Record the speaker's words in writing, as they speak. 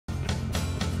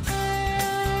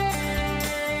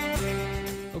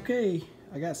Okay,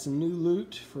 I got some new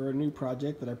loot for a new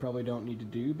project that I probably don't need to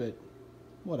do, but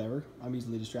whatever. I'm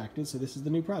easily distracted, so this is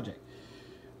the new project.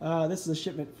 This is a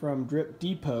shipment from Drip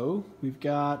Depot. We've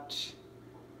got,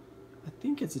 I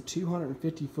think it's a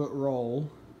 250-foot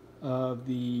roll of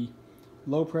the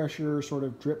low pressure sort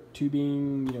of drip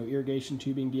tubing, irrigation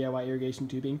tubing, DIY irrigation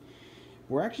tubing.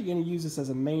 We're actually going to use this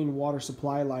as a main water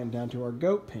supply line down to our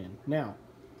goat pen. Now,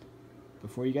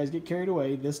 before you guys get carried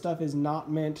away, this stuff is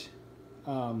not meant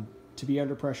to be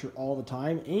under pressure all the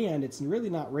time, and it's really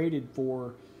not rated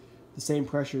for the same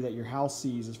pressure that your house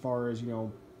sees as far as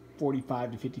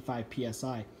 45 to 55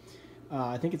 psi.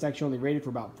 I think it's actually only rated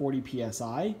for about 40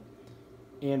 psi,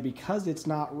 and because it's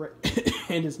not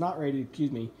it's not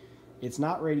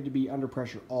rated to be under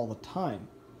pressure all the time.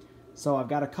 So I've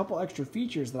got a couple extra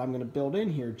features that I'm going to build in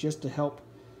here just to help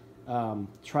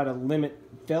try to limit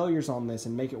failures on this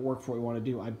and make it work for what we want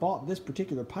to do. I bought this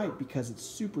particular pipe because it's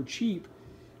super cheap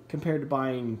compared to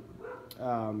buying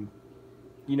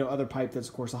other pipe that's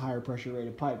of course a higher pressure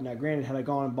rated pipe. Now granted, had I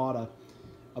gone and bought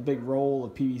a big roll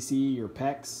of PVC or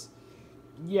PEX,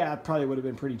 yeah, it probably would have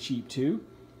been pretty cheap too.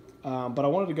 But I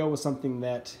wanted to go with something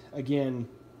that, again,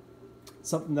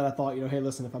 something that I thought, hey,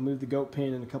 listen, if I move the goat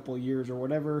pen in a couple of years or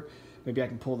whatever, maybe I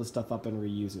can pull this stuff up and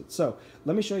reuse it. So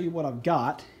let me show you what I've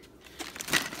got.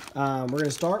 We're going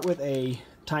to start with a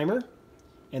timer,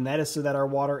 and that is so that our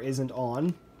water isn't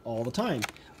on all the time.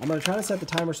 I'm going to try to set the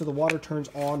timer so the water turns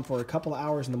on for a couple of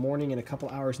hours in the morning and a couple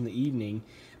of hours in the evening.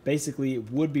 Basically,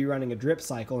 it would be running a drip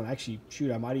cycle, and actually,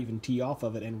 shoot, I might even tee off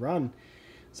of it and run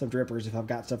some drippers if I've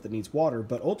got stuff that needs water.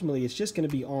 But ultimately, it's just going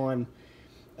to be on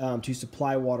to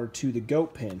supply water to the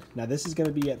goat pen. Now, this is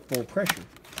going to be at full pressure.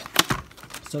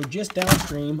 So just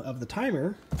downstream of the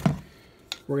timer,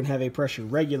 we're going to have a pressure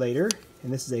regulator,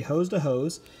 and this is a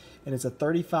hose-to-hose, and it's a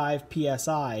 35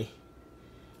 psi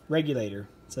regulator.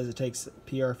 It says it takes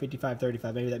PR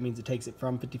 5535. Maybe that means it takes it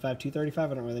from 55 to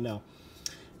 35. I don't really know.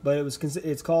 But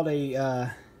it's called a,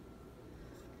 let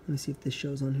me see if this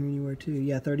shows on here anywhere too.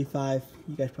 Yeah, 35.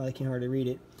 You guys probably can't hardly read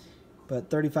it. But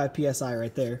 35 psi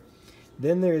right there.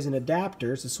 Then there's an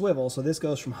adapter. It's a swivel. So this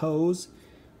goes from hose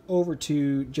over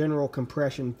to general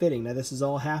compression fitting. Now this is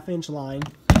all 1/2 inch line.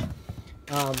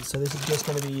 So this is just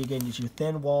going to be, again, your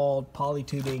thin-walled poly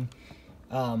tubing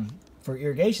for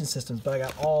irrigation systems, but I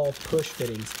got all push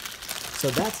fittings. So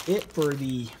that's it for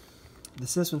the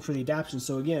system for the adaptation.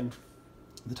 So again,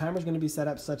 the timer is going to be set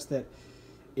up such that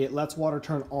it lets water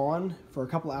turn on for a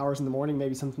couple hours in the morning,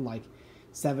 maybe something like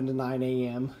 7 to 9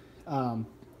 a.m.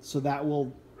 So that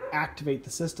will activate the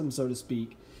system, so to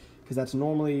speak, because that's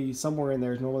normally somewhere in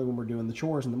there is normally when we're doing the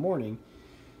chores in the morning.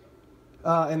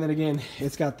 And then again,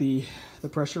 it's got the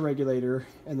pressure regulator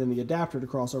and then the adapter to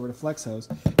cross over to flex hose.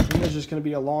 And there's just going to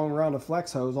be a long run of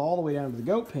flex hose all the way down to the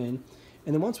goat pen.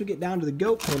 And then once we get down to the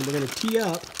goat pen, we're going to tee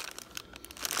up.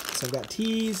 So I've got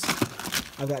tees,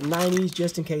 I've got 90s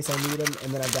just in case I need them,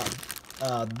 and then I've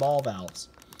got ball valves.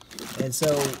 And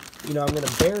so, I'm going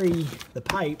to bury the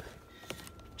pipe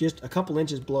just a couple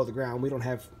inches below the ground. We don't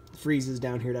have freezes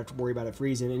down here to have to worry about it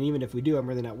freezing, and even if we do, I'm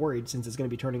really not worried since it's going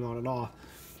to be turning on and off.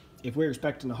 If we're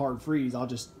expecting a hard freeze, I'll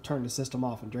just turn the system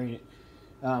off and drain it.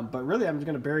 But really, I'm just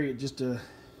going to bury it just to,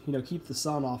 keep the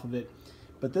sun off of it.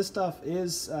 But this stuff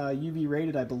is UV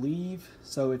rated, I believe,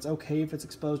 so it's okay if it's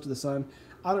exposed to the sun.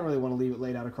 I don't really want to leave it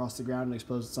laid out across the ground and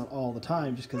exposed to the sun all the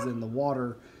time, just because then the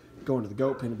water going to the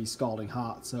goat pen will be scalding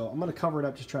hot. So I'm going to cover it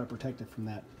up, just try to protect it from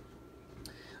that.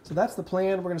 So that's the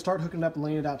plan. We're going to start hooking it up and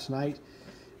laying it out tonight.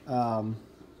 I'm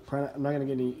not going to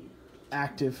get any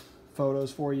active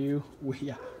photos for you.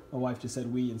 My wife just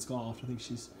said we and scoffed. I think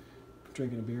she's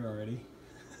drinking a beer already.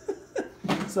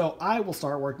 So I will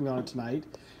start working on it tonight.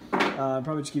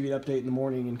 Probably just give you an update in the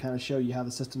morning and kind of show you how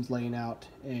the system's laying out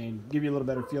and give you a little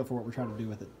better feel for what we're trying to do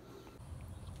with it.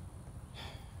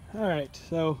 Alright,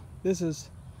 so this is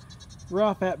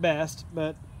rough at best,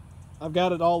 but I've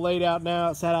got it all laid out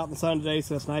now. It sat out in the sun today,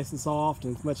 so it's nice and soft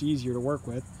and it's much easier to work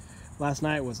with. Last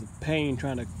night was a pain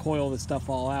trying to coil this stuff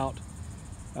all out.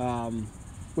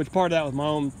 Which part of that was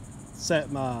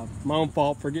my own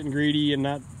fault for getting greedy and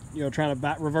not, trying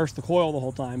to reverse the coil the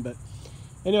whole time. But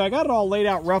anyway, I got it all laid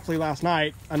out roughly last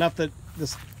night, enough that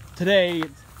today,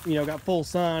 got full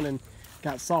sun and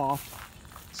got soft.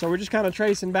 So we're just kind of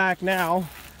tracing back now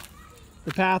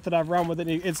the path that I've run with it.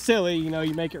 It's silly,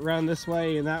 you make it run this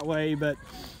way and that way, but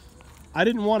I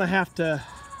didn't want to have to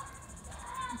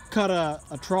cut a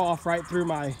trough right through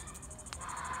my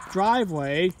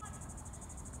driveway.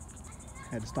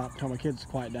 I had to stop and tell my kids to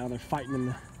quiet down. They're fighting in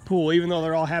the pool. Even though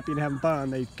they're all happy and having fun,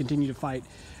 they continue to fight.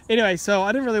 Anyway, so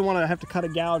I didn't really want to have to cut a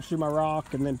gouge through my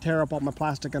rock and then tear up all my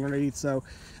plastic underneath, so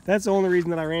that's the only reason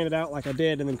that I ran it out like I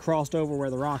did and then crossed over where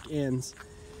the rock ends.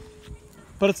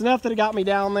 But it's enough that it got me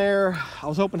down there. I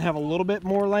was hoping to have a little bit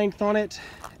more length on it,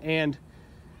 and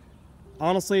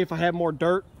honestly, if I had more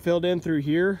dirt filled in through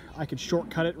here, I could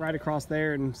shortcut it right across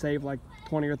there and save like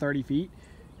 20 or 30 feet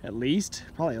at least,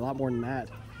 probably a lot more than that.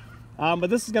 But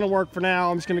this is going to work for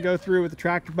now. I'm just going to go through with the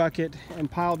tractor bucket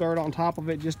and pile dirt on top of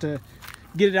it just to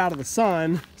get it out of the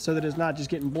sun so that it's not just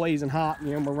getting blazing hot and,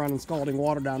 you know, we're running scalding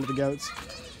water down to the goats.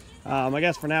 I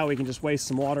guess for now we can just waste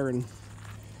some water and,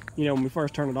 you know, when we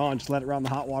first turn it on, just let it run the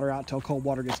hot water out till cold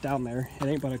water gets down there. It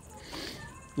ain't but a,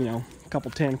 you know, a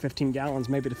couple 10, 15 gallons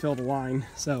maybe to fill the line,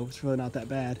 so it's really not that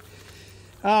bad.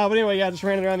 But anyway, yeah, just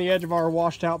ran it around the edge of our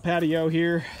washed out patio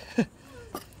here.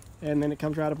 And then it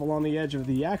comes right up along the edge of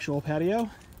the actual patio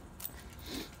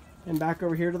and back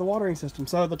over here to the watering system.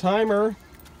 So the timer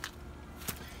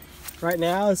right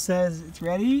now, it says it's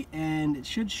ready, and it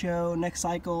should show next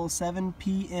cycle 7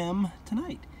 p.m.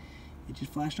 tonight. It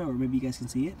just flashed over. Maybe you guys can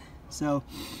see it. So,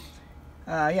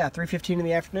 yeah, 3:15 in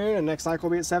the afternoon, and next cycle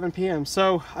will be at 7 p.m.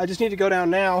 So I just need to go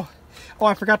down now. Oh,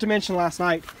 I forgot to mention last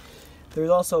night, there's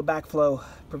also a backflow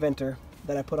preventer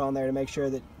that I put on there to make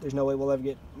sure that there's no way we'll ever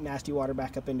get nasty water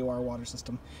back up into our water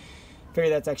system. I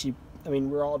figure that's actually, I mean,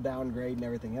 we're all downgrade and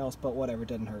everything else, but whatever, it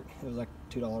doesn't hurt. It was like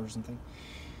 $2 or something.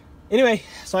 Anyway,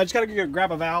 so I just gotta go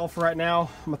grab a valve for right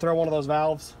now. I'm gonna throw one of those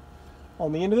valves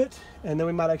on the end of it, and then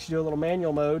we might actually do a little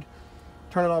manual mode.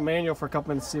 Turn it on manual for a couple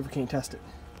minutes to see if we can't test it.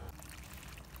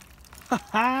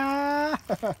 A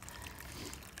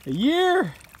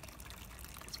year!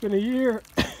 It's been a year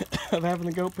of having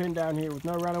the goat pen down here with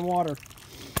no running water.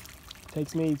 It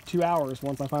takes me 2 hours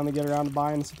once I finally get around to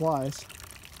buying the supplies.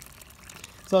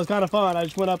 So it's kind of fun. I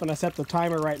just went up and I set the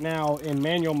timer right now in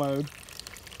manual mode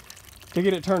to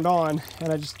get it turned on,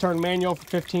 and I just turned manual for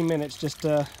 15 minutes just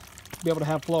to be able to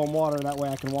have flowing water. That way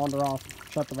I can wander off,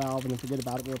 shut the valve, and then forget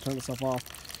about it, it'll turn itself off.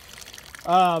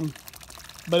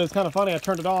 But it's kind of funny, I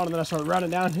turned it on and then I started running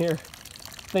down here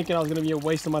thinking I was going to be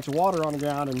wasting a bunch of water on the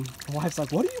ground, and my wife's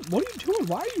like, what are you doing?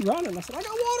 Why are you running? I said, I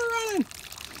got water running.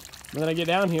 And then I get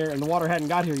down here and the water hadn't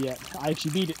got here yet. I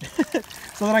actually beat it.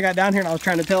 So then I got down here and I was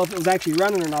trying to tell if it was actually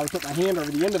running or not. I put my hand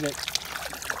over the end of it.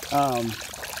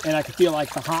 And I could feel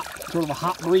like the hot, sort of a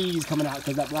hot breeze coming out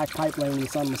because that black pipe lane in the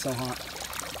sun was so hot.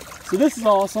 So this is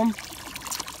awesome.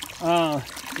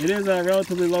 It is a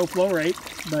relatively low flow rate,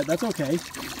 but that's okay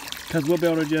because we'll be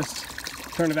able to just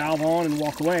turn the valve on and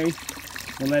walk away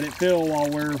and let it fill while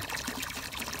we're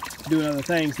doing other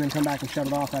things, and then come back and shut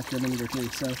it off after a minute or two.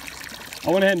 So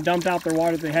I went ahead and dumped out their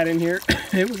water that they had in here.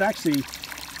 It was actually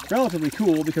relatively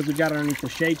cool because we got it underneath the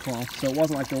shade cloth, so it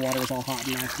wasn't like their water was all hot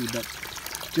and nasty, but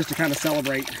just to kind of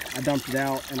celebrate, I dumped it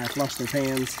out and I flushed their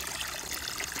pans.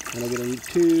 And I get them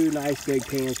 2 nice big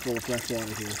pans full of fresh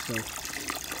water here. So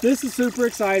this is super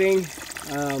exciting.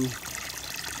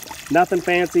 Nothing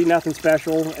fancy, nothing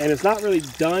special, and it's not really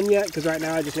done yet because right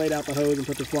now I just laid out the hose and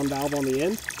put this one valve on the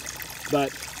end. But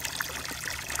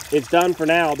it's done for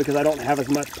now because I don't have as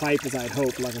much pipe as I'd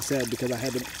hoped, like I said, because I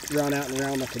had to run out and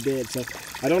around like I did. So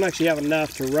I don't actually have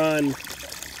enough to run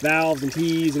valves and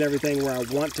tees and everything where I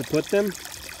want to put them.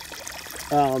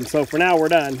 So for now we're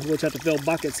done. We'll just have to fill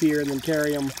buckets here and then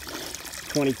carry them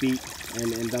 20 feet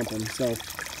and dump them. So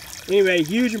anyway,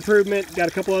 huge improvement. Got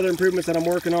a couple other improvements that I'm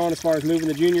working on as far as moving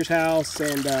the junior's house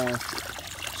and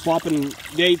swapping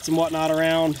gates and whatnot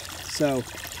around. So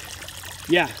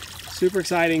yeah, super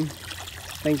exciting.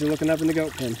 Things are looking up in the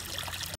goat pen.